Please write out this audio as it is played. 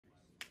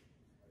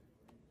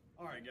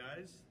All right,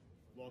 guys,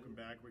 welcome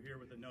back. We're here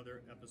with another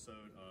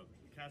episode of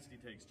Cassidy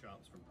Takes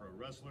Chops from Pro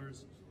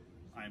Wrestlers.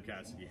 I am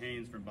Cassidy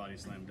Haynes from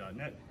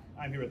BodySlam.net.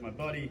 I'm here with my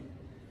buddy,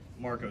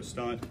 Marko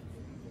Stunt.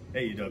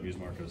 AEW's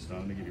Marko Stunt.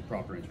 Let me give you a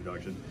proper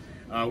introduction.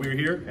 We were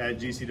here at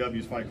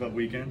GCW's Fight Club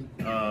weekend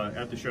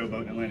at the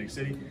Showboat in Atlantic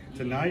City.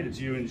 Tonight, it's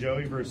you and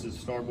Joey versus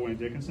Starboy and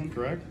Dickinson,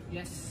 correct?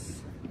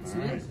 Yes. All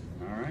right.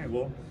 All right.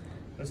 Well,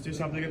 let's do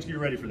something to get you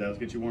ready for that. Let's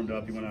get you warmed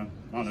up. You want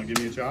to, I don't know, give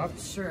me a chop?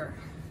 Sure.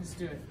 Let's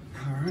do it.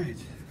 All right.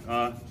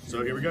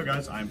 So here we go,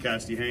 guys. I'm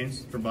Cassidy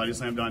Haynes from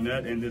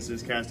BodySlam.net, and this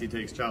is Cassidy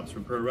Takes Chops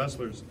from Pro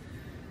Wrestlers.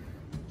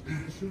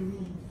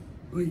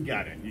 Well, you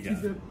got it. You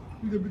got it.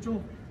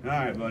 All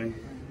right, buddy.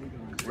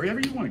 Wherever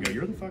you want to go.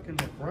 You're the fucking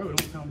pro.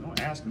 Don't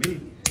ask me.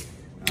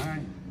 All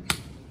right.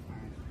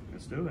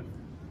 Let's do it.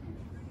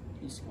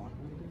 Can you squat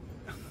a little bit?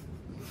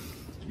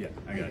 Yeah,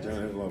 I got you.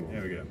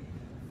 There we go.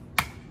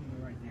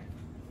 Right there.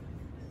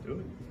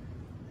 Do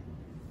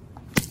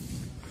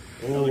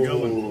it. Another good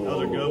one.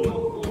 Another good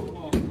one.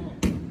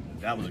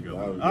 That was a good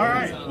one. All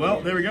right.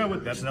 Well, there we go.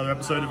 That's another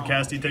episode of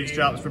Cassidy Takes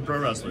Chops for Pro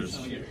Wrestlers.